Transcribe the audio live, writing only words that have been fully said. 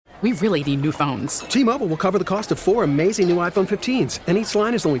We really need new phones. T-Mobile will cover the cost of 4 amazing new iPhone 15s, and each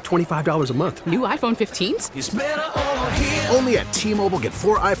line is only $25 a month. New iPhone 15s? It's better over here. Only at T-Mobile, get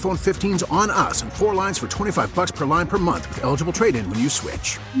 4 iPhone 15s on us and 4 lines for $25 per line per month with eligible trade-in when you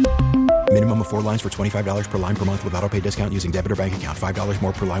switch. Minimum of 4 lines for $25 per line per month with autopay discount using debit or bank account. $5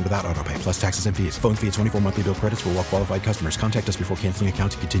 more per line without autopay, plus taxes and fees. Phone fee at 24 monthly bill credits for well-qualified customers. Contact us before canceling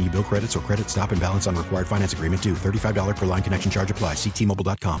account to continue bill credits or credit stop and balance on required finance agreement due. $35 per line connection charge applies. See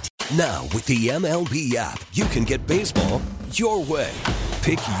T-Mobile.com. Now, with the MLB app, you can get baseball your way.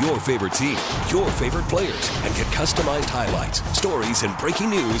 Pick your favorite team, your favorite players, and get customized highlights, stories, and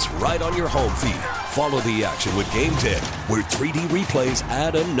breaking news right on your home feed. Follow the action with Game Day, where 3D replays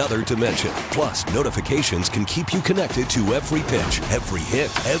add another dimension. Plus, notifications can keep you connected to every pitch, every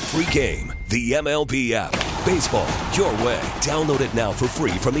hit, every game. The MLB app. Baseball your way. Download it now for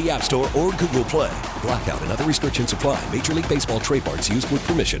free from the App Store or Google Play. Blackout and other restrictions apply. Major League Baseball trademarks used with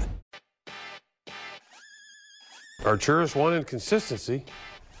permission. Arturis wanted consistency.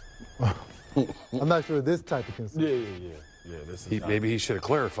 I'm not sure this type of consistency. Yeah. Maybe he should have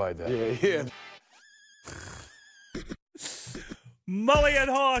clarified that. Yeah. Mully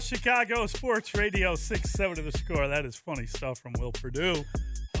and Haw, Chicago Sports Radio 6-7 to the score. That is funny stuff from Will Perdue.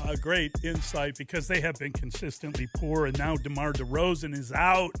 Great insight because they have been consistently poor, and now DeMar DeRozan is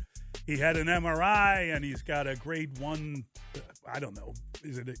out. He had an MRI, and he's got a grade 1, I don't know,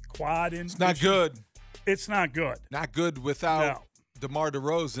 is it a quad injury? It's not good. It's not good. Not good without DeMar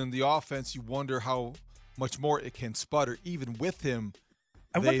DeRozan. The offense, you wonder how much more it can sputter. Even with him,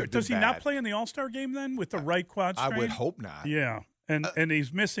 I wonder, does he not play in the All-Star game then with the right quad strain? I would hope not. Yeah, and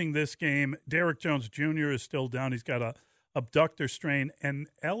he's missing this game. Derrick Jones Jr. is still down. He's got a abductor strain. And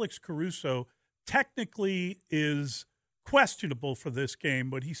Alex Caruso technically is questionable for this game,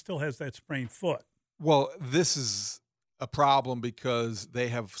 but he still has that sprained foot. Well, this is a problem because they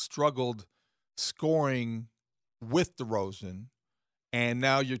have struggled scoring with DeRozan, and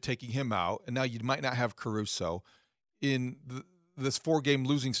now you're taking him out, and now you might not have Caruso. In this 4-game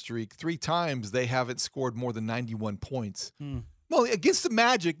losing streak, 3 times they haven't scored more than 91 points. Well, against the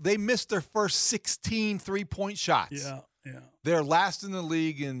Magic, they missed their first 16 3-point shots. Yeah. They're last in the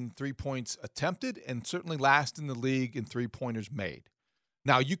league in 3 points attempted and certainly last in the league in 3-pointers made.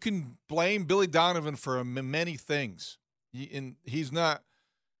 Now, you can blame Billy Donovan for many things, and he's not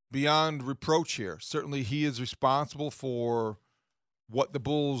beyond reproach here. Certainly he is responsible for what the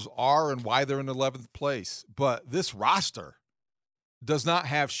Bulls are and why they're in 11th place. But this roster does not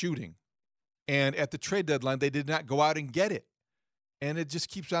have shooting. And at the trade deadline, they did not go out and get it. And it just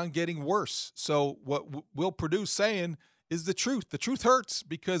keeps on getting worse. So what Will Perdue saying is the truth. The truth hurts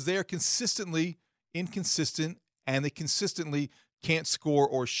because they are consistently inconsistent and they consistently can't score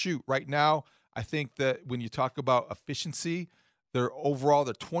or shoot. Right now, I think that when you talk about efficiency, they're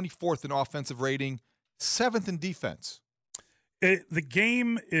 24th in offensive rating, 7th in defense. The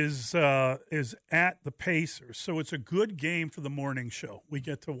game is at the Pacers, so it's a good game for the morning show. We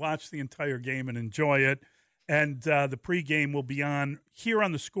get to watch the entire game and enjoy it. And the pregame will be on here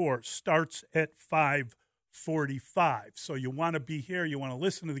on the Score. Starts at 5:45. So you want to be here. You want to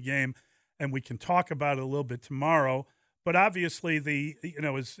listen to the game, and we can talk about it a little bit tomorrow. But obviously,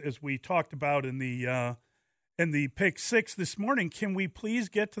 as we talked about in the Pick 6 this morning, can we please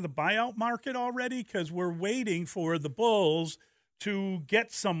get to the buyout market already? Because we're waiting for the Bulls to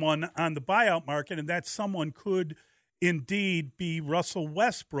get someone on the buyout market, and that someone could indeed be Russell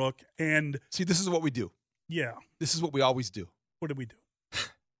Westbrook. And see, this is what we do. Yeah. This is what we always do. What do we do?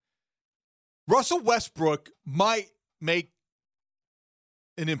 Russell Westbrook might make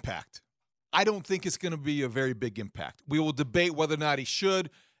an impact. I don't think it's going to be a very big impact. We will debate whether or not he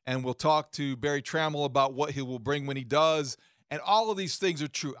should, and we'll talk to Barry Trammell about what he will bring when he does. And all of these things are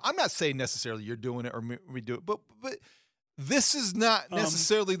true. I'm not saying necessarily you're doing it or we do it, but this is not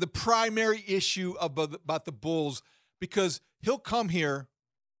necessarily the primary issue about the Bulls, because he'll come here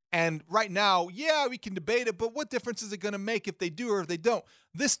and right now, yeah, we can debate it, but what difference is it going to make if they do or if they don't?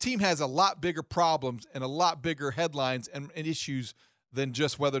 This team has a lot bigger problems and a lot bigger headlines and issues than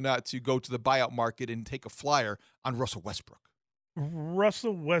just whether or not to go to the buyout market and take a flyer on Russell Westbrook.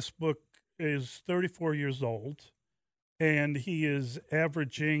 Russell Westbrook is 34 years old, and he is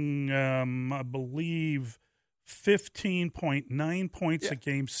averaging, I believe, 15.9 points a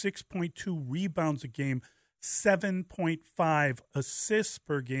game, 6.2 rebounds a game, 7.5 assists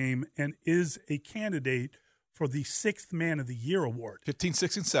per game, and is a candidate for the 6th Man of the Year award. 15,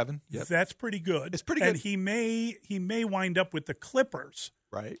 6, and 7. Yep. That's pretty good. It's pretty good. And he may wind up with the Clippers,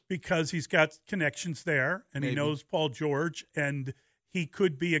 right? Because he's got connections there, and he knows Paul George, and he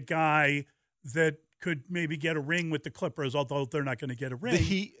could be a guy that could maybe get a ring with the Clippers, although they're not going to get a ring. The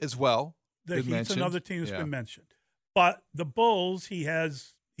Heat as well. The Heat's another team that's been mentioned. But the Bulls, he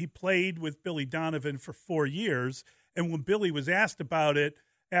played with Billy Donovan for 4 years, and when Billy was asked about it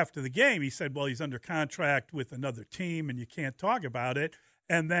after the game, he said, well, he's under contract with another team, and you can't talk about it.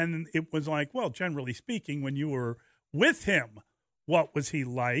 And then it was like, well, generally speaking, when you were with him, what was he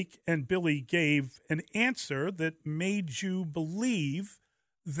like? And Billy gave an answer that made you believe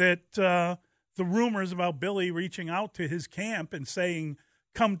that the rumors about Billy reaching out to his camp and saying,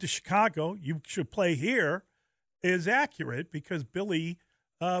 come to Chicago, you should play here, is accurate, because Billy,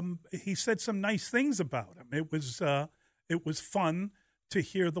 he said some nice things about him. It was fun to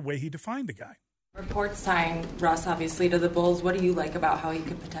hear the way he defined the guy. Reports tying Russ, obviously, to the Bulls. What do you like about how he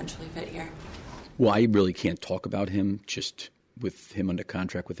could potentially fit here? Well, I really can't talk about him, just with him under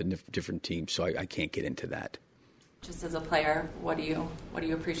contract with a different team, so I can't get into that. Just as a player, what do you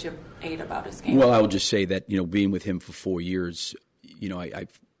appreciate about his game? Well, I will just say that, being with him for 4 years,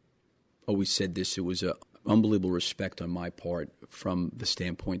 I've always said this, it was an unbelievable respect on my part from the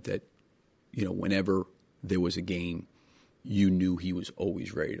standpoint that, whenever there was a game, you knew he was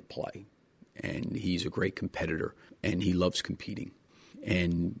always ready to play. And he's a great competitor, and he loves competing.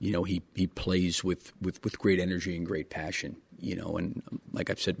 And, he plays with great energy and great passion, and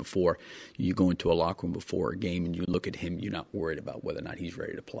like I've said before, you go into a locker room before a game and you look at him, you're not worried about whether or not he's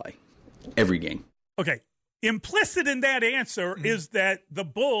ready to play every game. Okay. Implicit in that answer is that the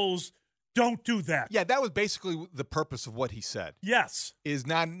Bulls don't do that. Yeah, that was basically the purpose of what he said. Yes. Is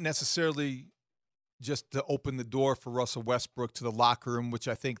not necessarily just to open the door for Russell Westbrook to the locker room, which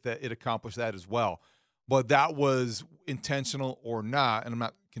I think that it accomplished that as well. But that was intentional or not, and I'm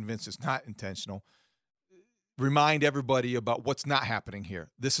not convinced it's not intentional. Remind everybody about what's not happening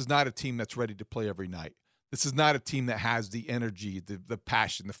here. This is not a team that's ready to play every night. This is not a team that has the energy, the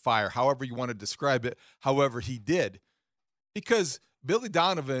passion, the fire, however you want to describe it, however he did. Because Billy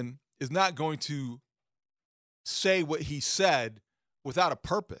Donovan is not going to say what he said without a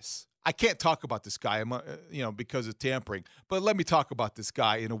purpose. I can't talk about this guy, because of tampering, but let me talk about this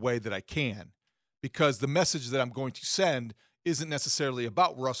guy in a way that I can, because the message that I'm going to send isn't necessarily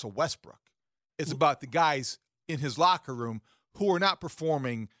about Russell Westbrook. It's about the guys in his locker room who are not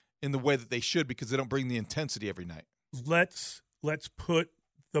performing in the way that they should because they don't bring the intensity every night. Let's put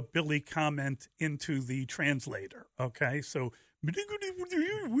the Billy comment into the translator, okay? So,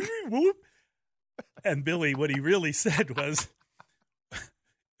 and Billy, what he really said was,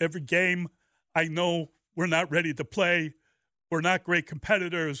 every game, I know we're not ready to play. We're not great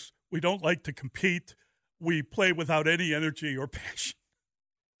competitors. We don't like to compete. We play without any energy or passion.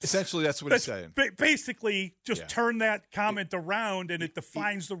 Essentially, that's what he's saying. Basically, just turn that comment around, and it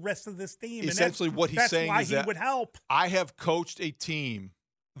defines the rest of this team. Essentially, what he's saying is that would help. I have coached a team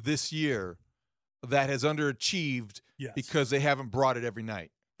this year that has underachieved because they haven't brought it every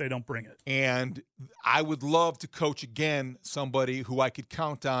night. They don't bring it. And I would love to coach again somebody who I could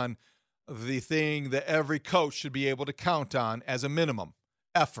count on the thing that every coach should be able to count on as a minimum: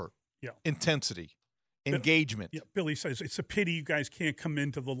 effort, intensity, engagement. Yeah, Billy says, it's a pity you guys can't come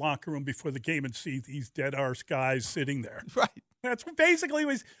into the locker room before the game and see these dead-arse guys sitting there. Right. That's what basically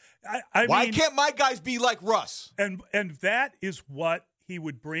was. Why can't my guys be like Russ? And that is what he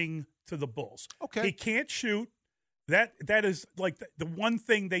would bring to the Bulls. Okay. He can't shoot. That is like the one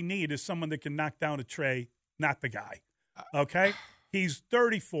thing they need is someone that can knock down a tray, not the guy. Okay? He's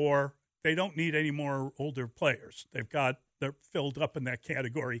 34. They don't need any more older players. They're filled up in that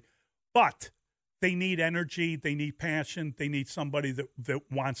category. But they need energy. They need passion. They need somebody that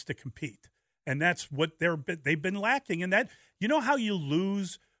wants to compete. And that's what they've been lacking. And that, you know how you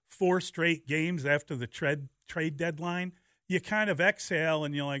lose 4 straight games after the trade deadline? You kind of exhale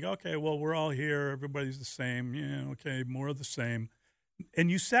and you're like, okay, well, we're all here. Everybody's the same. Yeah, okay, more of the same. And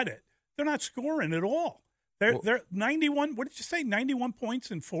you said it. They're not scoring at all. They're 91. What did you say? 91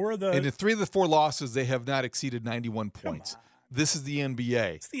 points in 4 of the. And in 3 of the 4 losses, they have not exceeded 91 points. This is the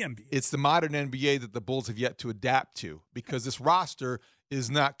NBA. It's the NBA. It's the modern NBA that the Bulls have yet to adapt to because this roster is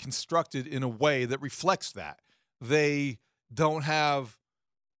not constructed in a way that reflects that. They don't have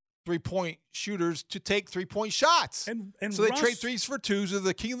 3-point shooters to take 3-point shots. And so they trade 3s for 2s. They're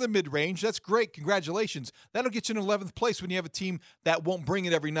the king of the mid-range. That's great. Congratulations. That'll get you in 11th place when you have a team that won't bring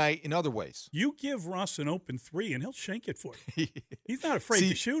it every night in other ways. You give Russ an open 3, and he'll shank it for you. He's not afraid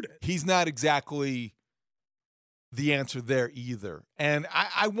to shoot it. He's not exactly the answer there either. And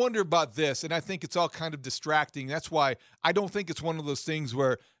I wonder about this, and I think it's all kind of distracting. That's why I don't think it's one of those things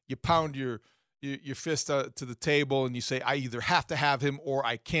where you pound your fist to the table and you say, I either have to have him or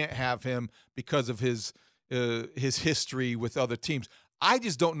I can't have him because of his history with other teams. I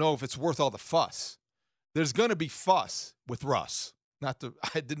just don't know if it's worth all the fuss. there's going to be fuss with Russ. I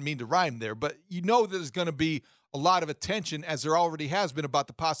didn't mean to rhyme there, but you know there's going to be a lot of attention, as there already has been, about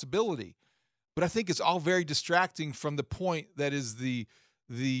the possibility. But I think it's all very distracting from the point that is the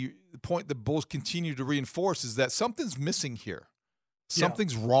point the Bulls continue to reinforce, is that something's missing here.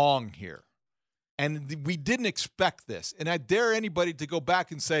 Something's wrong here. And we didn't expect this. And I dare anybody to go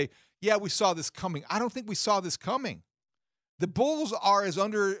back and say, yeah, we saw this coming. I don't think we saw this coming. The Bulls are as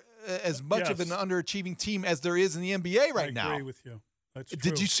much of an underachieving team as there is in the NBA right now. I agree with you. That's true.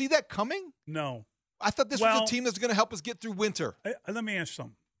 Did you see that coming? No. I thought this was a team that's going to help us get through winter. Let me ask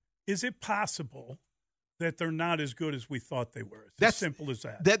something. Is it possible that they're not as good as we thought they were? It's as simple as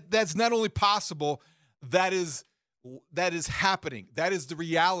that. That's not only possible, that is happening. That is the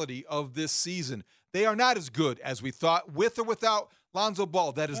reality of this season. They are not as good as we thought, with or without Lonzo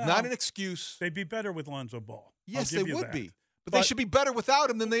Ball. That is not an excuse. They'd be better with Lonzo Ball. Yes, they would be. But they should be better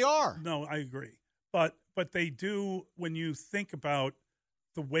without him than they are. No, I agree. But they do, when you think about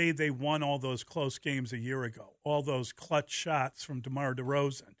the way they won all those close games a year ago, all those clutch shots from DeMar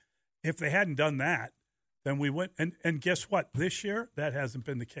DeRozan. If they hadn't done that, then we went. And guess what? This year, that hasn't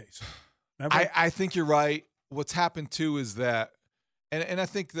been the case. I think you're right. What's happened, too, is that, and I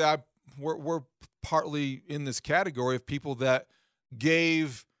think that we're partly in this category of people that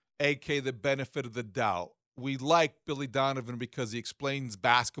gave AK the benefit of the doubt. We like Billy Donovan because he explains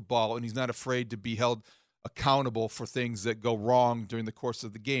basketball and he's not afraid to be held accountable for things that go wrong during the course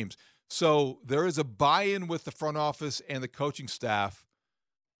of the games. So there is a buy-in with the front office and the coaching staff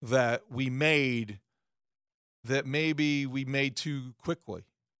that we made that maybe we made too quickly,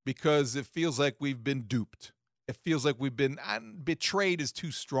 because it feels like we've been duped. It feels like we've been betrayed is too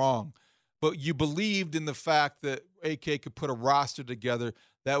strong. But you believed in the fact that AK could put a roster together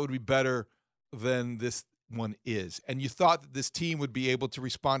that would be better than this one is. And you thought that this team would be able to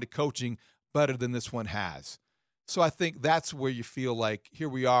respond to coaching better than this one has. So I think that's where you feel like here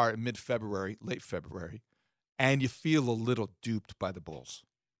we are in mid-February, late February, and you feel a little duped by the Bulls.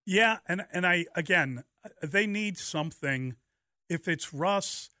 Yeah, and they need something. If it's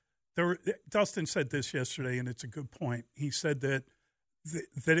Russ, Dustin said this yesterday, and it's a good point. He said that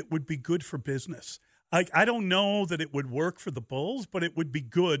it would be good for business. I don't know that it would work for the Bulls, but it would be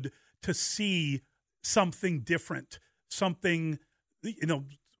good to see something different, something,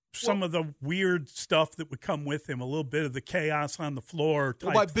 some of the weird stuff that would come with him, a little bit of the chaos on the floor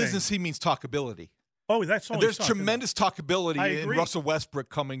type by thing. Business, he means talkability. Oh, that's all. There's tremendous talkability in Russell Westbrook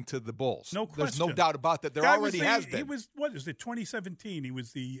coming to the Bulls. No question. There's no doubt about that. There already has been. He was, 2017, he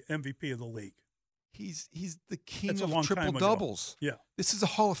was the MVP of the league. He's the king of triple-doubles. Yeah. This is a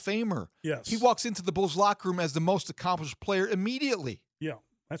Hall of Famer. Yes. He walks into the Bulls locker room as the most accomplished player immediately. Yeah,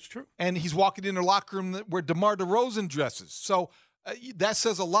 that's true. And he's walking in a locker room where DeMar DeRozan dresses. So that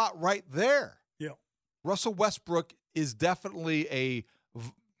says a lot right there. Yeah. Russell Westbrook is definitely a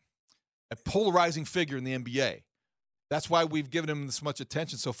polarizing figure in the NBA. That's why we've given him this much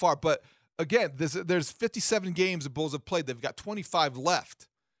attention so far. But, again, there's 57 games the Bulls have played. They've got 25 left.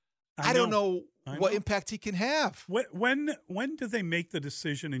 I don't know what impact he can have. When do they make the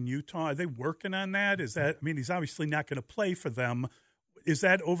decision in Utah? Are they working on that? Is that? I mean, he's obviously not going to play for them. Is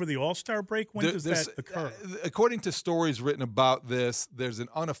that over the All-Star break? When does that occur? According to stories written about this, there's an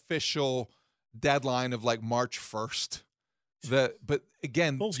unofficial deadline of like March 1st. But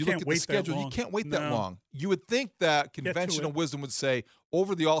again, Bulls you look at the schedule, you can't wait that long. You would think that conventional wisdom would say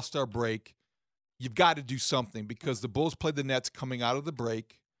over the All-Star break, you've got to do something, because the Bulls play the Nets coming out of the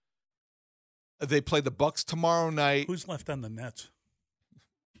break. They play the Bucks tomorrow night. Who's left on the Nets?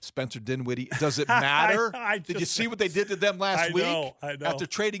 Spencer Dinwiddie. Does it matter? Did you see what they did to them last week? I know. After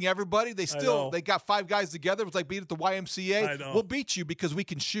trading everybody, they got 5 guys together. It was like being at the YMCA. I know. We'll beat you because we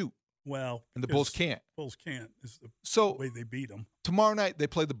can shoot. Well, and the Bulls can't. Bulls can't. Is the way they beat them. Tomorrow night they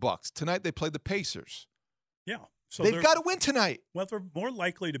play the Bucks. Tonight they play the Pacers. Yeah. So they've got to win tonight. Well, they're more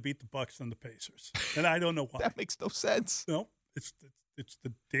likely to beat the Bucks than the Pacers, and I don't know why. That makes no sense. No, it's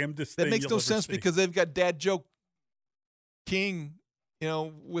the damnedest thing. That makes no sense see. Because they've got Dad Joe King,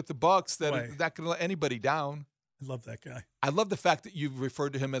 with the Bucks that is not going to let anybody down. I love that guy. I love the fact that you've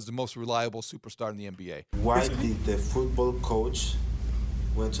referred to him as the most reliable superstar in the NBA. Why did the football coach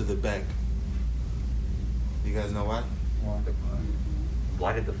went to the bank? You guys know why?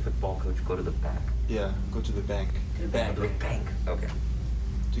 Why did the football coach go to the bank? Yeah, go to the bank. The bank. Okay.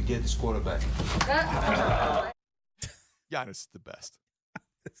 To get his quarterback. Giannis is the best.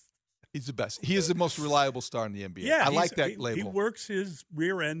 He's the best. He is the most reliable star in the NBA. Yeah, I like that label. He works his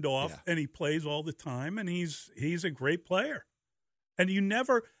rear end off, and he plays all the time, and he's a great player. And you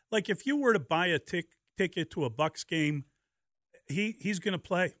never, like, if you were to buy a ticket to a Bucks game, he's going to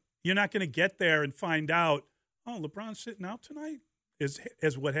play. You're not going to get there and find out, oh, LeBron's sitting out tonight,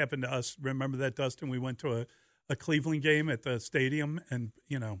 as what happened to us. Remember that, Dustin? We went to a Cleveland game at the stadium, and,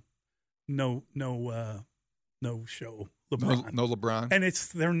 no show LeBron. No LeBron. And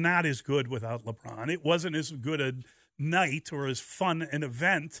they're not as good without LeBron. It wasn't as good a night or as fun an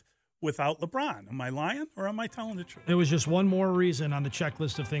event without LeBron. Am I lying or am I telling the truth? There was just one more reason on the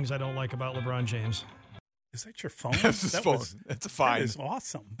checklist of things I don't like about LeBron James. Is that your phone? That's his phone. That's a fine. That is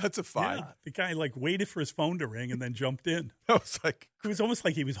awesome. That's a fine. Yeah, the guy waited for his phone to ring and then jumped in. It was almost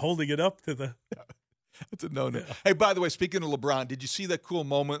like he was holding it up to the. That's a no-no. Yeah. Hey, by the way, speaking of LeBron, did you see that cool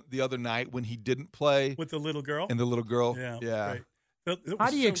moment the other night when he didn't play with the little girl? And the little girl, yeah. Right.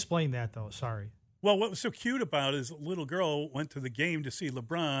 How do you explain that, though? Sorry. Well, what was so cute about it is the little girl went to the game to see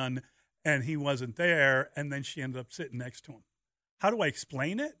LeBron, and he wasn't there, and then she ended up sitting next to him. How do I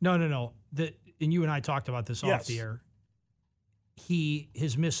explain it? No. And you and I talked about this off the air. He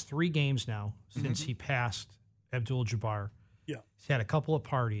has missed 3 games now since he passed Abdul-Jabbar. Yeah. He's had a couple of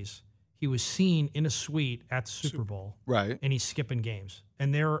parties. He was seen in a suite at the Super Bowl. Right. And he's skipping games.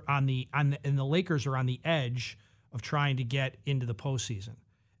 And they're and the Lakers are on the edge of trying to get into the postseason.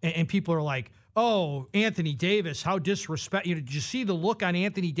 And people are like, oh, Anthony Davis, how disrespectful. Did you see the look on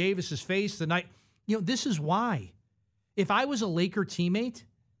Anthony Davis's face the night? This is why. If I was a Laker teammate,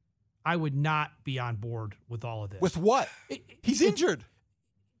 I would not be on board with all of this. With what? He's injured.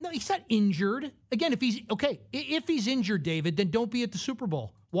 No, he's not injured. Again, if he's injured, David, then don't be at the Super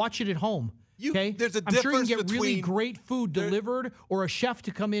Bowl. Watch it at home. Okay? There's a I'm sure you difference can get really between- great food delivered or a chef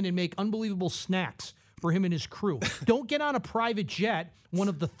to come in and make unbelievable snacks for him and his crew. Don't get on a private jet, one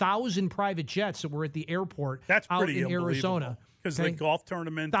of the 1,000 private jets that were at the airport That's out pretty in Arizona. Because the golf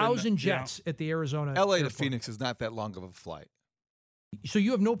tournament. 1,000 jets at the Arizona L.A. airport. to Phoenix is not that long of a flight. So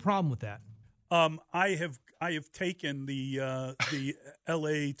you have no problem with that? I have taken the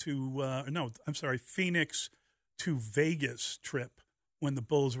L.A. to Phoenix to Vegas trip when the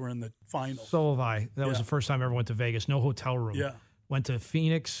Bulls were in the finals. So have I. That was the first time I ever went to Vegas. No hotel room. Yeah. Went to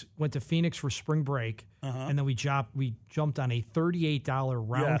Phoenix for spring break, and then we jumped on a $38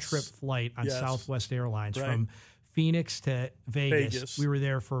 round trip flight on Southwest Airlines from Phoenix to Vegas. We were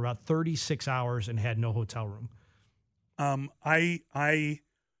there for about 36 hours and had no hotel room. I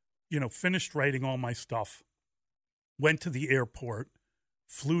finished writing all my stuff, went to the airport,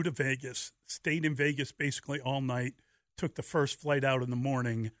 flew to Vegas, stayed in Vegas basically all night, took the first flight out in the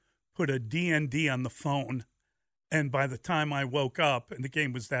morning, put a DND on the phone, and by the time I woke up, and the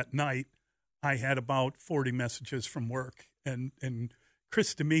game was that night, I had about 40 messages from work. And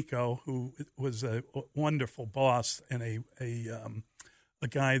Chris D'Amico, who was a wonderful boss and a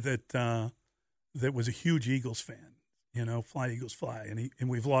guy that was a huge Eagles fan, fly Eagles fly, and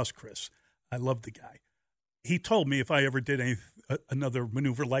we've lost Chris. I love the guy. He told me if I ever did another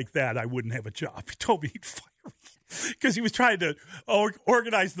maneuver like that, I wouldn't have a job. He told me he'd fire me because he was trying to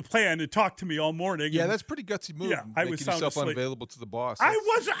organize the plan and talk to me all morning. Yeah, that's pretty gutsy move. Yeah, I was making yourself unavailable to the boss.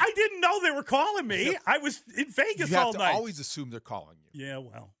 I didn't know they were calling me. I was in Vegas all night. You have to always assume they're calling you. Yeah,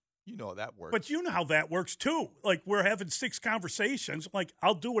 well. You know how that works. But you know how that works, too. Like, we're having 6 conversations. Like,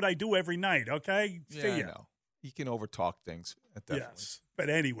 I'll do what I do every night, okay? Yeah, I know. You can overtalk things at that point. Yes. But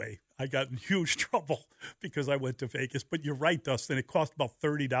anyway, I got in huge trouble because I went to Vegas. But you're right, Dustin. It cost about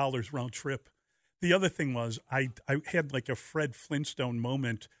 $30 round trip. The other thing was I had like a Fred Flintstone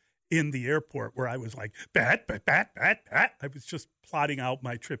moment in the airport where I was like, bat. I was just plotting out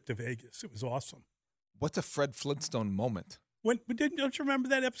my trip to Vegas. It was awesome. What's a Fred Flintstone moment? Don't you remember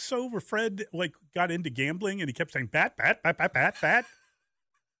that episode where Fred got into gambling and he kept saying bat?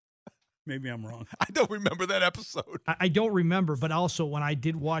 Maybe I'm wrong. I don't remember that episode. I don't remember, but also when I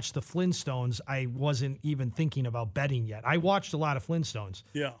did watch the Flintstones, I wasn't even thinking about betting yet. I watched a lot of Flintstones.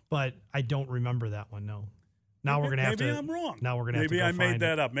 Yeah. But I don't remember that one, no. We're going to have to. Maybe I'm wrong. Now we're going to have to Maybe go I made find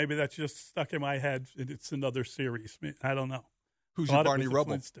that it. up. Maybe that's just stuck in my head and it's another series. I don't know. Who's your Barney the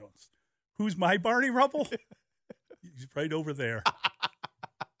Rubble? Flintstones. Who's my Barney Rubble? He's right over there.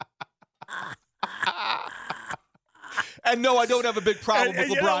 And no, I don't have a big problem with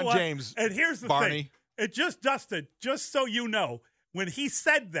LeBron James. And here's the Barney. thing. Dustin, just so you know, when he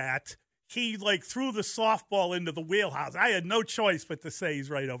said that, he threw the softball into the wheelhouse. I had no choice but to say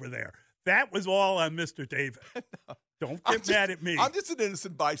he's right over there. That was all on Mr. David. No. Don't get mad at me. I'm just an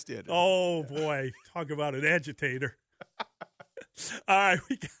innocent bystander. Oh, boy. Talk about an agitator. All right,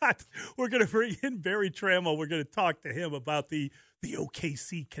 we're going to bring in Barry Trammell. We're going to talk to him about the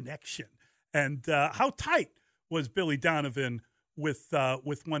OKC connection and how tight was Billy Donovan with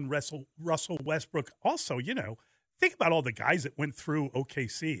one Russell Westbrook. Also, think about all the guys that went through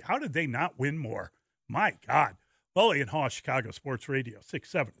OKC. How did they not win more? My God. Bully and Haw, Chicago Sports Radio,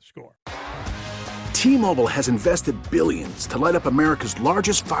 6-7 The Score. T-Mobile has invested billions to light up America's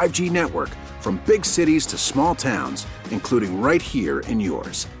largest 5G network, from big cities to small towns, including right here in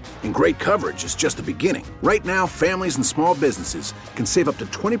yours. And great coverage is just the beginning. Right now, families and small businesses can save up to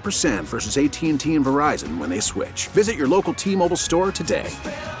 20% versus AT&T and Verizon when they switch. Visit your local T-Mobile store today.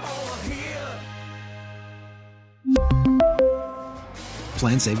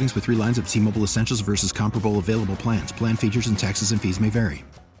 Plan savings with 3 lines of T-Mobile Essentials versus comparable available plans. Plan features and taxes and fees may vary.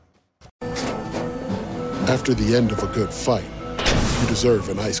 After the end of a good fight, you deserve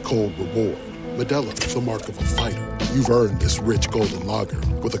an ice-cold reward. Modelo is the mark of a fighter. You've earned this rich golden lager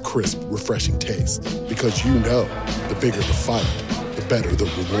with a crisp, refreshing taste. Because you know, the bigger the fight, the better the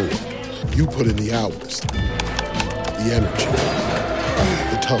reward. You put in the hours, the energy,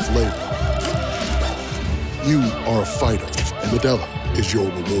 the tough labor. You are a fighter, and Modelo is your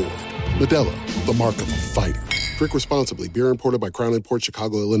reward. Modelo, the mark of a fighter. Drink responsibly. Beer imported by Crown Imports,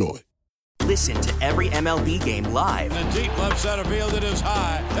 Chicago, Illinois. Listen to every MLB game live. In the deep left center field, it is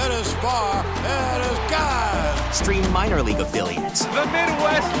high, it is far, it is gone. Stream minor league affiliates. The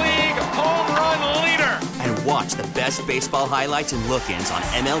Midwest League home run leader. And watch the best baseball highlights and look-ins on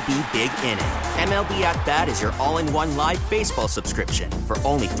MLB Big Inning. MLB At Bat is your all-in-one live baseball subscription for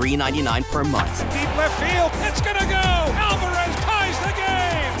only $3.99 per month. Deep left field, it's gonna go. Alvarez ties the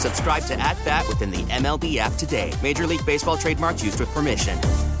game. Subscribe to At Bat within the MLB app today. Major League Baseball trademarks used with permission.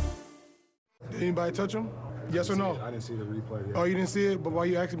 Did anybody touch him? Yes or no? I didn't see the replay yet. Oh, you didn't see it? But why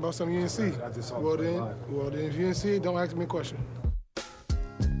you asking about something you didn't see? I just saw well, the then, live. well, then, if you didn't see it, don't ask me a question.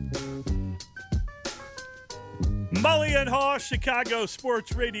 Mully and Haw, Chicago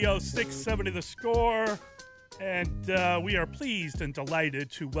Sports Radio, 670 The Score. And we are pleased and delighted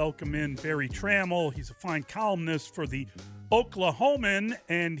to welcome in Barry Trammell. He's a fine columnist for the Oklahoman,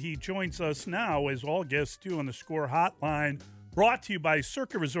 and he joins us now, as all guests do, on the Score Hotline. Brought to you by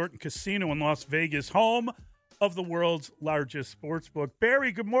Circa Resort and Casino in Las Vegas, home of the world's largest sportsbook.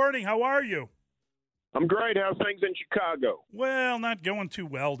 Barry, good morning. How are you? I'm great. How's things in Chicago? Well, not going too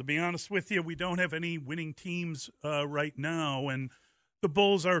well, to be honest with you. We don't have any winning teams right now, and the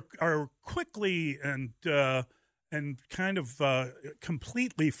Bulls are quickly and kind of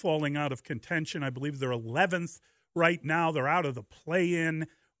completely falling out of contention. I believe they're 11th right now. They're out of the play-in.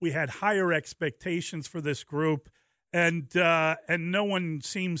 We had higher expectations for this group. And no one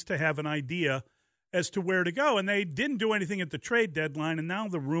seems to have an idea as to where to go. And they didn't do anything at the trade deadline, and now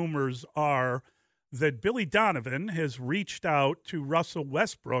the rumors are that Billy Donovan has reached out to Russell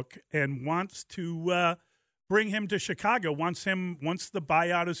Westbrook and wants to bring him to Chicago, once the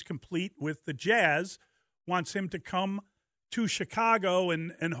buyout is complete with the Jazz, wants him to come to Chicago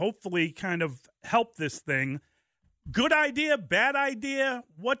and hopefully kind of help this thing. Good idea, bad idea?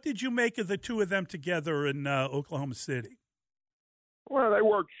 What did you make of the two of them together in Oklahoma City? Well, they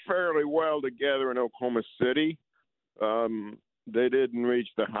worked fairly well together in Oklahoma City. They didn't reach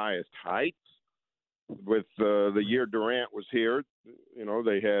the highest heights. With the year Durant was here, you know,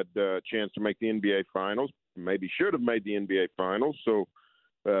 they had a chance to make the NBA Finals, maybe should have made the NBA Finals. So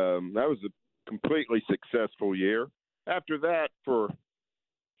that was a completely successful year. After that, for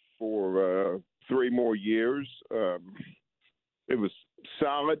 3 more years, it was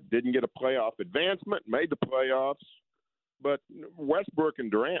solid. Didn't get a playoff advancement, made the playoffs. But Westbrook and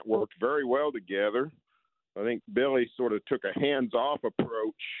Durant worked very well together. I think Billy sort of took a hands-off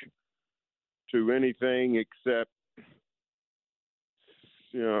approach to anything except,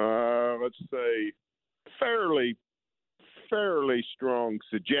 let's say, fairly strong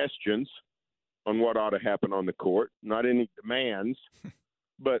suggestions on what ought to happen on the court. Not any demands,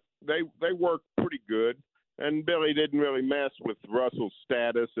 but they worked pretty good. And Billy didn't really mess with Russell's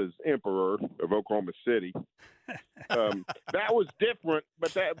status as emperor of Oklahoma City. That was different,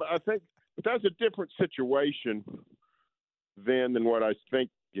 but I think that's a different situation than what I think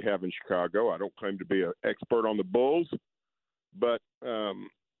you have in Chicago. I don't claim to be an expert on the Bulls, but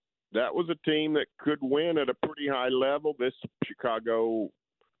that was a team that could win at a pretty high level. This Chicago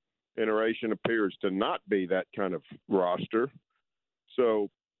iteration appears to not be that kind of roster.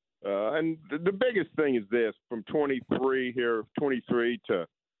 So, and the biggest thing is this: from 23 to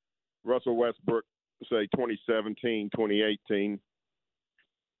Russell Westbrook, say 2017, 2018.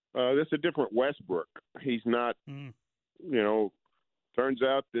 This is a different Westbrook. He's not, turns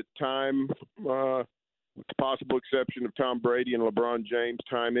out that time, with the possible exception of Tom Brady and LeBron James,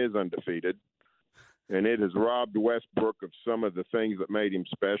 time is undefeated. And it has robbed Westbrook of some of the things that made him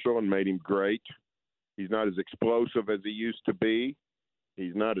special and made him great. He's not as explosive as he used to be.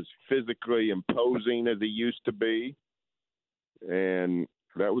 He's not as physically imposing as he used to be. And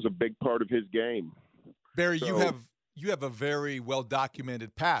that was a big part of his game. Barry, So, you have a very well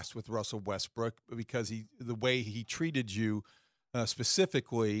documented past with Russell Westbrook because the way he treated you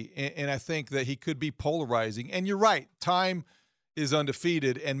specifically, and I think that he could be polarizing. And you're right, time is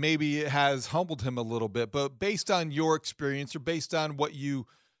undefeated, and maybe it has humbled him a little bit. But based on your experience or based on what you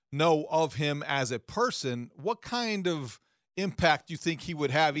know of him as a person, what kind of impact do you think he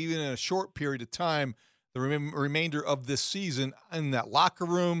would have, even in a short period of time, the remainder of this season, in that locker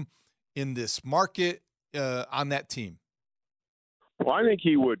room, in this market, on that team? Well, I think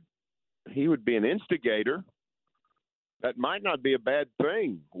he would be an instigator. That might not be a bad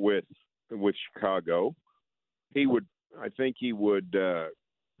thing with Chicago. I think he would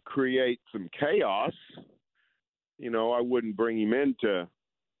create some chaos. I wouldn't bring him into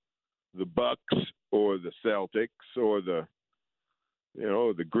the Bucks or the Celtics or the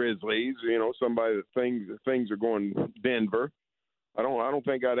Grizzlies. Somebody that things are going Denver. I don't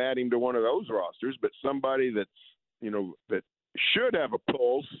think I'd add him to one of those rosters, but somebody that's that should have a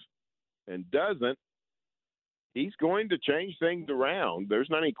pulse and doesn't. He's going to change things around. There's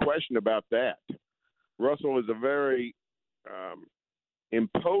not any question about that. Russell is a very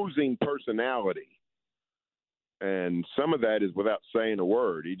imposing personality, and some of that is without saying a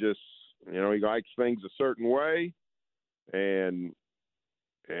word. He just, he likes things a certain way, and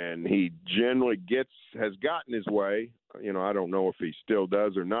he generally has gotten his way. I don't know if he still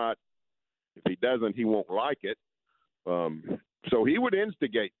does or not. If he doesn't, he won't like it. So he would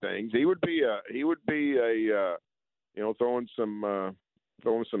instigate things. He would be throwing some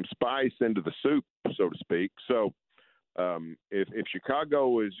spice into the soup, so to speak. So if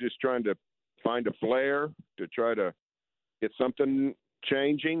Chicago is just trying to find a flare to try to get something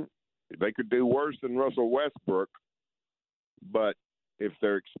changing, they could do worse than Russell Westbrook. But if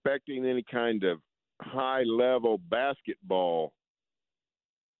they're expecting any kind of high-level basketball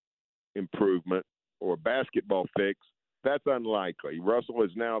improvement or basketball fix, that's unlikely. Russell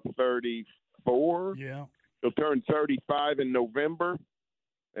is now 34. Yeah. He'll turn 35 in November,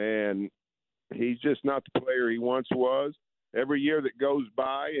 and he's just not the player he once was. Every year that goes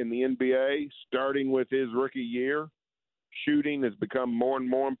by in the NBA, starting with his rookie year, shooting has become more and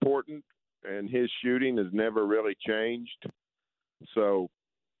more important, and his shooting has never really changed. So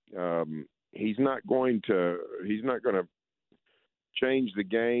he's not going to change the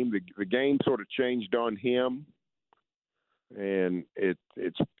game. The game sort of changed on him, and it's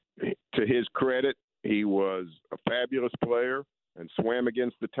to his credit. He was a fabulous player and swam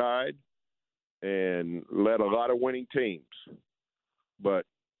against the tide and led a lot of winning teams. But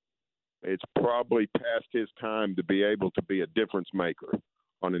it's probably past his time to be able to be a difference maker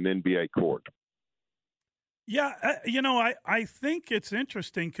on an NBA court. Yeah, I think it's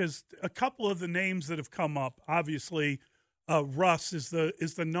interesting because a couple of the names that have come up, obviously, Russ is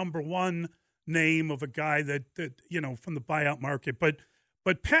the number one name of a guy that from the buyout market, but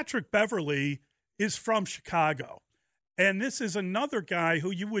Patrick Beverley is from Chicago, and this is another guy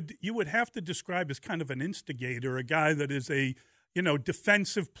who you would have to describe as kind of an instigator, a guy that is a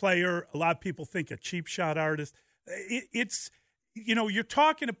defensive player. A lot of people think a cheap shot artist. It's you're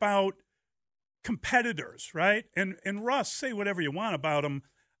talking about competitors, right? And Russ, say whatever you want about him.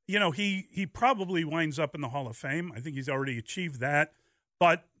 He probably winds up in the Hall of Fame. I think he's already achieved that.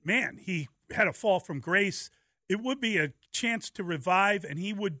 But, man, he had a fall from grace. It would be a chance to revive, and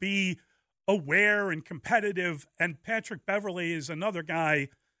he would be aware and competitive. And Patrick Beverley is another guy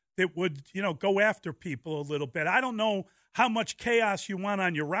that would, go after people a little bit. I don't know how much chaos you want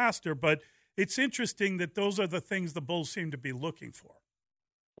on your roster, but it's interesting that those are the things the Bulls seem to be looking for.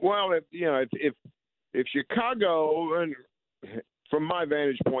 Well, if Chicago, and from my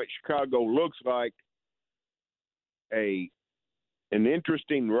vantage point, Chicago looks like an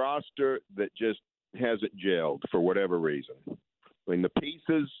interesting roster that just hasn't gelled for whatever reason. I mean, the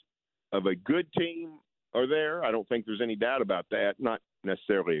pieces of a good team are there. I don't think there's any doubt about that. Not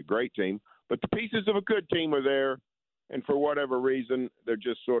necessarily a great team, but the pieces of a good team are there, and for whatever reason, they're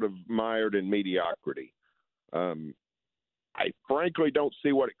just sort of mired in mediocrity. I frankly don't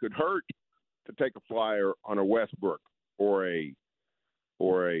see what it could hurt to take a flyer on a Westbrook or a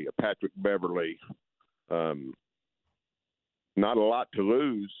Patrick Beverley. Not a lot to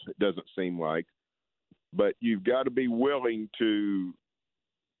lose, it doesn't seem like, but you've got to be willing to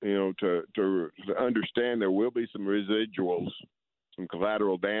understand there will be some residuals, some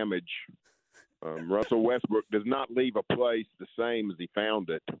collateral damage. Russell Westbrook does not leave a place the same as he found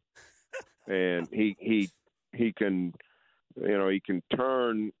it, and he can. He can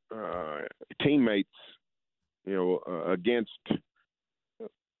turn teammates, against.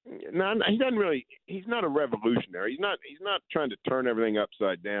 He doesn't really. He's not a revolutionary. He's not trying to turn everything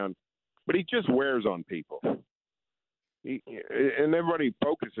upside down, but he just wears on people. And everybody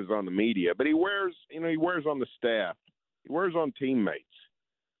focuses on the media, but he wears on the staff. He wears on teammates.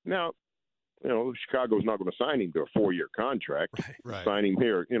 Now, Chicago's not going to sign him to a 4-year contract. Right. Sign him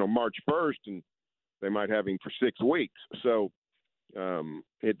here, March 1st, and they might have him for 6 weeks. So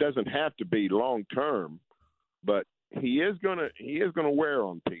it doesn't have to be long term, but he is going to wear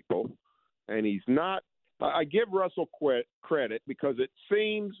on people, and he's not. I give Russell credit because it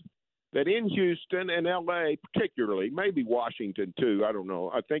seems that in Houston and L.A. particularly, maybe Washington too, I don't know.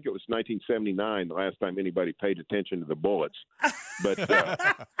 I think it was 1979 the last time anybody paid attention to the Bullets. But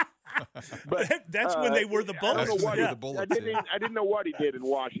that's when they were the Bullets. I didn't know what he did in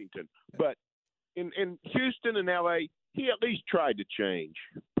Washington, but in Houston and L.A., he at least tried to change,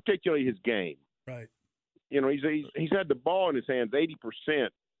 particularly his game. Right. He's had the ball in his hands 80%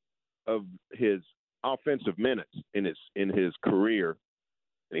 of his offensive minutes in his career.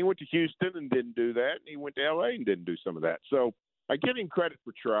 And he went to Houston and didn't do that. And he went to L.A. and didn't do some of that. So I give him credit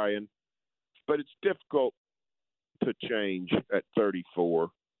for trying, but it's difficult to change at 34.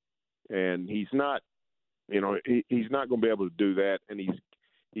 And he's not, he's not going to be able to do that. And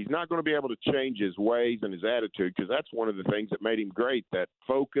he's not going to be able to change his ways and his attitude, because that's one of the things that made him great, that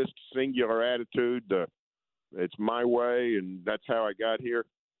focused, singular attitude, it's my way and that's how I got here.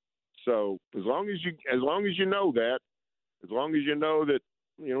 So as long as you know that, as long as you know that,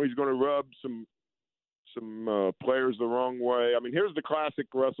 he's going to rub some players the wrong way. I mean, here's the classic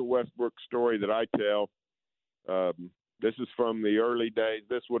Russell Westbrook story that I tell. This is from the early days.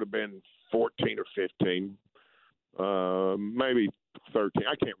 This would have been 14 or 15, maybe 13.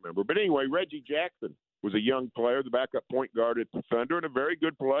 I can't remember. But anyway, Reggie Jackson was a young player, the backup point guard at the Thunder, and a very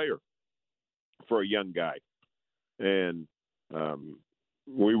good player for a young guy. And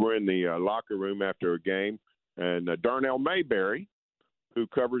we were in the locker room after a game, and Darnell Mayberry, who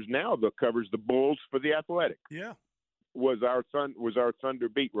covers the Bulls for The Athletic, was our Thunder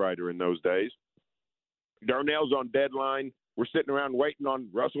beat writer in those days. Darnell's on deadline. We're sitting around waiting on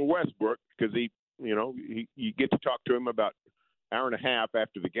Russell Westbrook because you get to talk to him about an hour and a half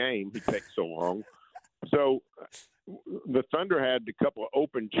after the game. He takes so long. So the Thunder had a couple of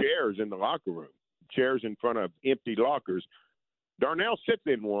open chairs in the locker room, chairs in front of empty lockers. Darnell sits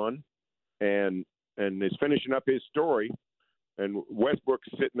in one and is finishing up his story, and Westbrook's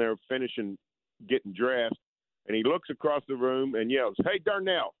sitting there getting dressed, and he looks across the room and yells, "Hey,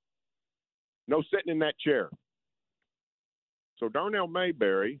 Darnell, no sitting in that chair." So Darnell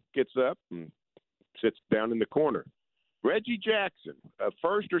Mayberry gets up and sits down in the corner. Reggie Jackson, a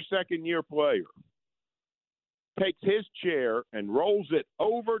first or second year player, takes his chair and rolls it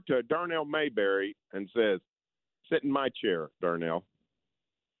over to Darnell Mayberry and says, "Sit in my chair, Darnell."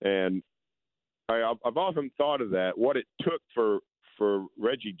 And I've often thought of that, what it took for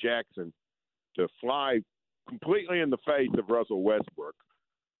Reggie Jackson to fly completely in the face of Russell Westbrook.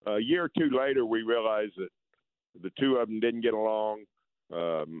 A year or two later, we realized that the two of them didn't get along,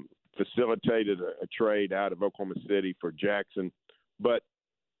 facilitated a trade out of Oklahoma City for Jackson. But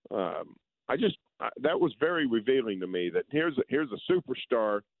that was very revealing to me, that here's a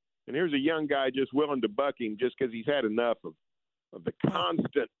superstar, and here's a young guy just willing to buck him just because he's had enough of the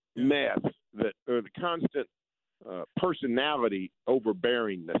constant mess, or the constant personality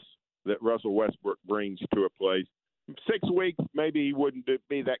overbearingness that Russell Westbrook brings to a place. 6 weeks, maybe he wouldn't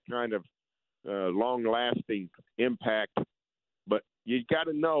be that kind of long-lasting impact, but you got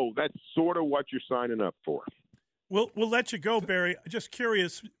to know that's sort of what you're signing up for. We'll let you go, Barry. Just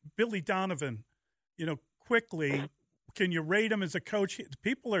curious, Billy Donovan, quickly, can you rate him as a coach?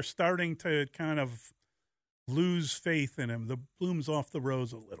 People are starting to kind of lose faith in him. The bloom's off the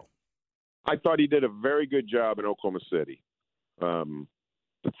rose a little. I thought he did a very good job in Oklahoma City.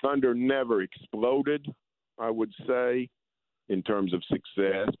 The Thunder never exploded, I would say, in terms of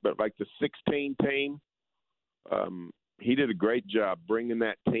success. But like the 16 team, he did a great job bringing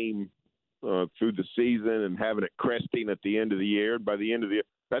that team through the season and having it cresting at the end of the year. By the end of the year,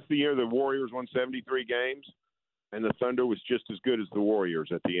 that's the year the Warriors won 73 games, and the Thunder was just as good as the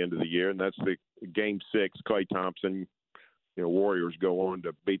Warriors at the end of the year. And that's the Game 6, Klay Thompson, Warriors go on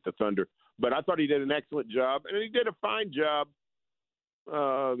to beat the Thunder. But I thought he did an excellent job, and he did a fine job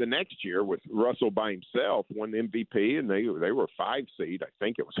the next year with Russell by himself, won the MVP, and they were 5 seed. I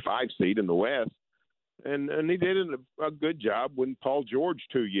think it was 5 seed in the West. And he did a good job with Paul George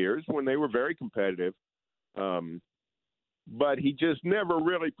 2 years when they were very competitive. But he just never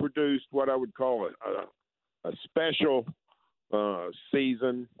really produced what I would call a special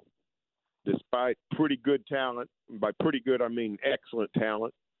season, despite pretty good talent. By pretty good, I mean excellent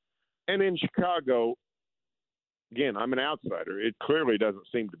talent. And in Chicago, again, I'm an outsider. It clearly doesn't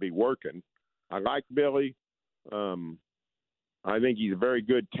seem to be working. I like Billy. I think he's very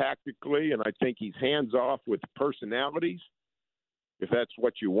good tactically, and I think he's hands-off with personalities. If that's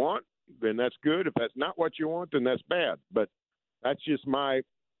what you want, then that's good. If that's not what you want, then that's bad. But that's just my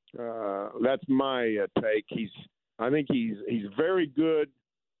take. I think he's very good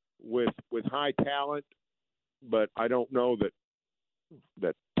with high talent, but I don't know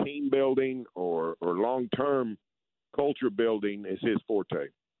that team building or long-term culture building is his forte.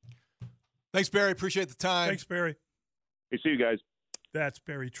 Thanks, Barry. Appreciate the time. Thanks, Barry. Hey, see you guys. That's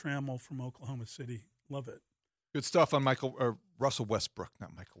Barry Trammell from Oklahoma City. Love it. Good stuff on Russell Westbrook,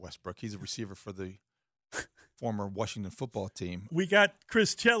 not Michael Westbrook. He's a receiver for the former Washington football team. We got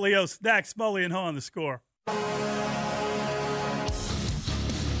Chris Chelios next. Mully and Haw on The Score.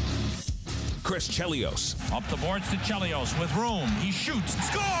 Chris Chelios. Up the boards to Chelios with room. He shoots.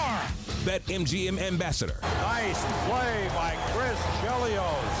 Score! BetMGM ambassador. Nice play by Chris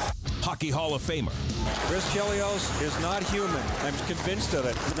Chelios. Hockey Hall of Famer. Chris Chelios is not human. I'm convinced of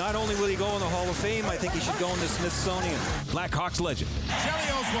it. Not only will he go in the Hall of Fame, I think he should go in the Smithsonian. Blackhawks legend.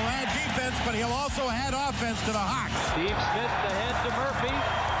 Chelios will add defense, but he'll also add offense to the Hawks. Steve Smith ahead to Murphy.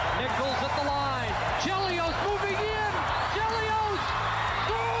 Nichols at the line. Chelios moving in. Chelios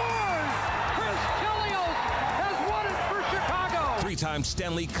scores! Chris Chelios has won it for Chicago. Three-time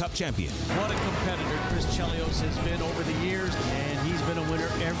Stanley Cup champion. What a competitor Chris Chelios has been over the years, and he's been a winner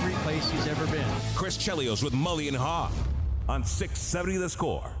every place he's ever been. Chris Chelios with Mully and Haw on 670 The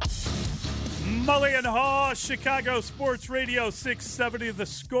Score. Mully and Haw, Chicago Sports Radio 670 The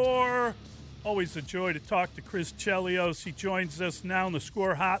Score. Always a joy to talk to Chris Chelios. He joins us now on the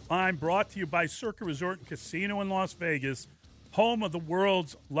Score Hotline, brought to you by Circa Resort and Casino in Las Vegas, home of the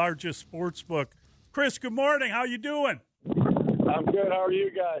world's largest sports book. Chris, good morning. How you doing? I'm good. How are you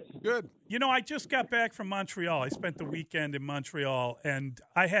guys? Good. You know, I just got back from Montreal. I spent the weekend in Montreal, and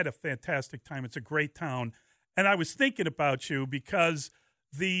I had a fantastic time. It's a great town. And I was thinking about you because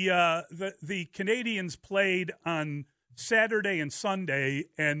the Canadians played on Saturday and Sunday,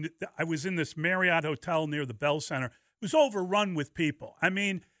 and I was in this Marriott hotel near the Bell Center. It was overrun with people. I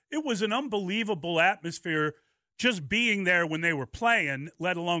mean, it was an unbelievable atmosphere just being there when they were playing,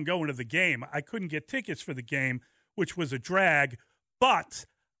 let alone going to the game. I couldn't get tickets for the game, which was a drag. But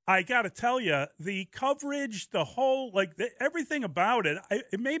I got to tell you, the coverage, the whole, everything about it,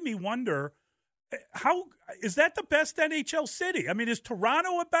 it made me wonder, how is that the best NHL city? I mean, is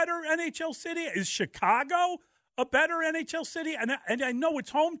Toronto a better NHL city? Is Chicago a better NHL city? And I know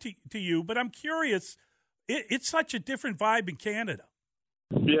it's home to you, but I'm curious. It's such a different vibe in Canada.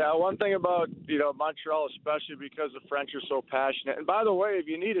 Yeah, one thing about, Montreal, especially because the French are so passionate. And by the way, if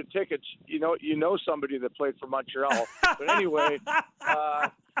you needed tickets, you know somebody that played for Montreal. But anyway,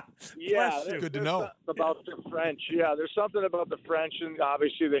 yeah, good to know about the French. Yeah, there's something about the French and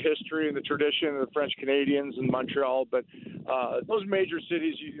obviously the history and the tradition of the French Canadians in Montreal. But those major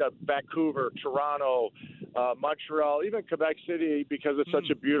cities, you got Vancouver, Toronto, Montreal, even Quebec City, because it's such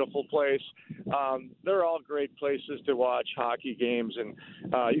a beautiful place. They're all great places to watch hockey games, and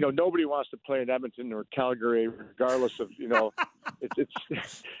nobody wants to play in Edmonton or Calgary, regardless of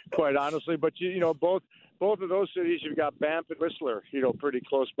it's quite honestly. But both of those cities, you've got Banff and Whistler, pretty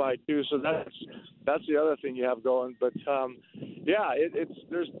close by too. So that's the other thing you have going. But I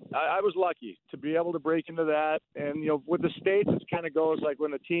was lucky to be able to break into that, and with the States, it kind of goes like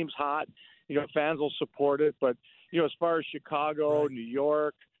when the team's hot, fans will support it. But as far as Chicago, New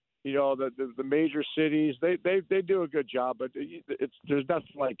York, the major cities, they do a good job, but there's nothing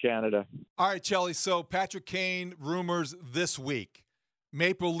like Canada. All right, Chelly. So Patrick Kane rumors this week,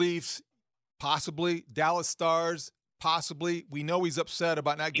 Maple Leafs possibly, Dallas Stars possibly. We know he's upset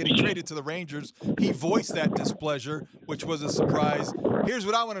about not getting traded to the Rangers. He voiced that displeasure, which was a surprise. Here's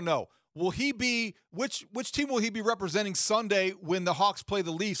what I want to know. Will he be which team will he be representing Sunday when the Hawks play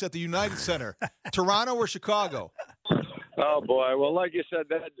the Leafs at the United Center? Toronto or Chicago? Oh boy! Well, like you said,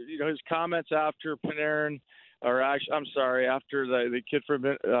 that his comments after Panarin, after the kid from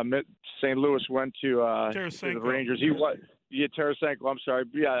St. Louis went to the Rangers. Tarasenko. I'm sorry.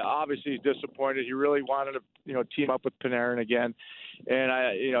 Yeah, obviously he's disappointed. He really wanted to team up with Panarin again, and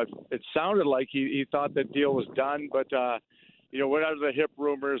it sounded like he thought that deal was done, but. Whatever the hip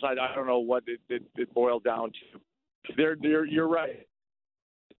rumors, I don't know what it boiled down to. You're right.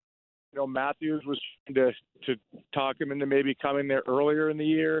 Matthews was trying to talk him into maybe coming there earlier in the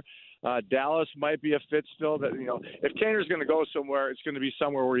year. Dallas might be a fit still. That if Kaner's going to go somewhere, it's going to be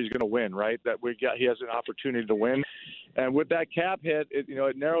somewhere where he's going to win, right? He has an opportunity to win, And with that cap hit, it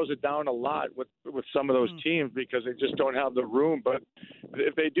narrows it down a lot with some of those teams because they just don't have the room. But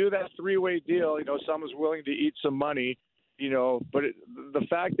if they do that three-way deal, someone's willing to eat some money, But the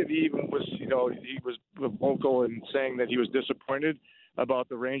fact that he even was, he was vocal in saying that he was disappointed about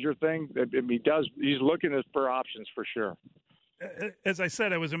the Ranger thing. He's looking for options for sure. As I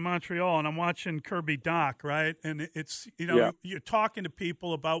said, I was in Montreal, and I'm watching Kirby Dach, right? And it's, you're talking to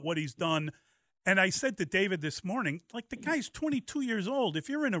people about what he's done. And I said to David this morning, the guy's 22 years old. If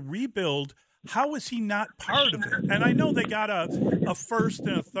you're in a rebuild, how is he not part of it? And I know they got a first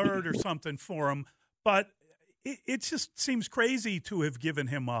and a third or something for him, but it just seems crazy to have given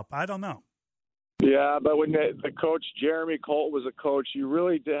him up. I don't know. Yeah, but when the coach, Jeremy Colt, was a coach, you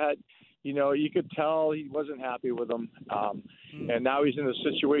really did – you could tell he wasn't happy with him. And now he's in a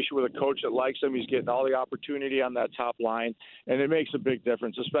situation with a coach that likes him. He's getting all the opportunity on that top line, and it makes a big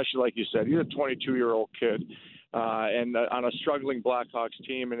difference, especially like you said. He's a 22-year-old kid and on a struggling Blackhawks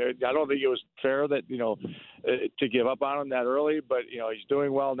team. And I don't think it was fair that, to give up on him that early, but, he's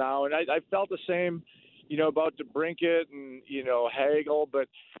doing well now. And I felt the same – about DeBrincat and, Hagel. But,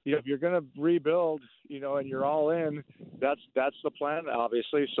 if you're going to rebuild, and you're all in, that's the plan,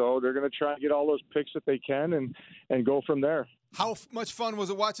 obviously. So they're going to try and get all those picks that they can and go from there. How much fun was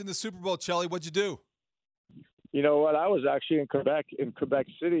it watching the Super Bowl, Chelly? What'd you do? You know what? I was actually in Quebec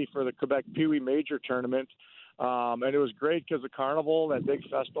City for the Quebec Pee Wee Major Tournament. And it was great because the carnival, that big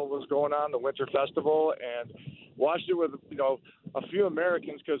festival was going on, the Winter Festival, and watched it with, a few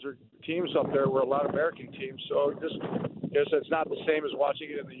Americans because their teams up there were a lot of American teams. So it's not the same as watching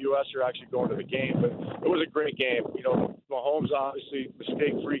it in the U.S. or actually going to the game, but it was a great game. Mahomes, obviously,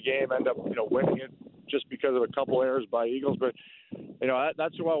 mistake-free game, end up, winning it just because of a couple errors by Eagles. But,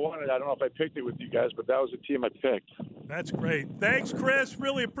 that's who I wanted. I don't know if I picked it with you guys, but that was the team I picked. That's great. Thanks, Chris.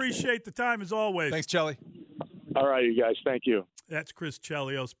 Really appreciate the time as always. Thanks, Chelly. All right, you guys. Thank you. That's Chris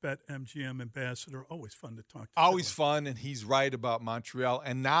Chelios, BetMGM ambassador. Always fun to talk to. Always fun, and he's right about Montreal.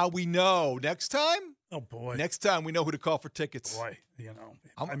 And now we know next time. Oh, boy. Next time we know who to call for tickets. Boy,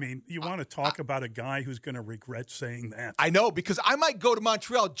 you want to talk about a guy who's going to regret saying that. I know, because I might go to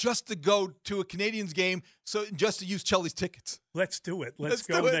Montreal just to go to a Canadiens game, just to use Chelly's tickets. Let's do it. Let's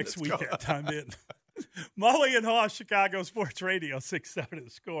go next weekend. I'm in. Mully and Haw, Chicago Sports Radio, 6-7 The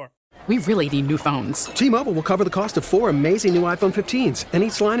Score. We really need new phones. T-Mobile will cover the cost of 4 amazing new iPhone 15s, and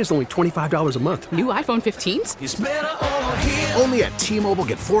each line is only $25 a month. New iPhone 15s? It's better over here. Only at T-Mobile,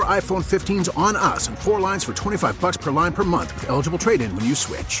 get 4 iPhone 15s on us and 4 lines for $25 per line per month with eligible trade-in when you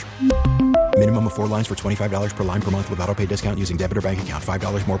switch. Minimum of 4 lines for $25 per line per month with autopay discount using debit or bank account.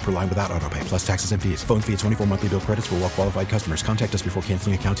 $5 more per line without autopay, plus taxes and fees. Phone fee at 24 monthly bill credits for well-qualified customers. Contact us before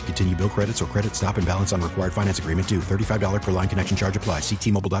canceling account to continue bill credits or credit stop and balance on required finance agreement due. $35 per line connection charge applies. See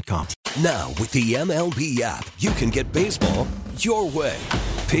T-Mobile.com. Now, with the MLB app, you can get baseball your way.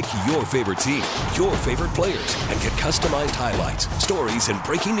 Pick your favorite team, your favorite players, and get customized highlights, stories, and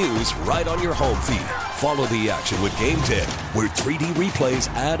breaking news right on your home feed. Follow the action with Game 10, where 3D replays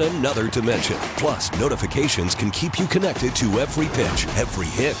add another dimension. Plus, notifications can keep you connected to every pitch, every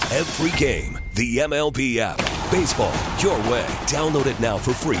hit, every game. The MLB app. Baseball your way. Download it now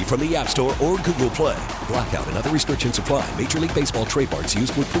for free from the App Store or Google Play. Blackout and other restrictions apply. Major League Baseball trademarks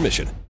used with permission.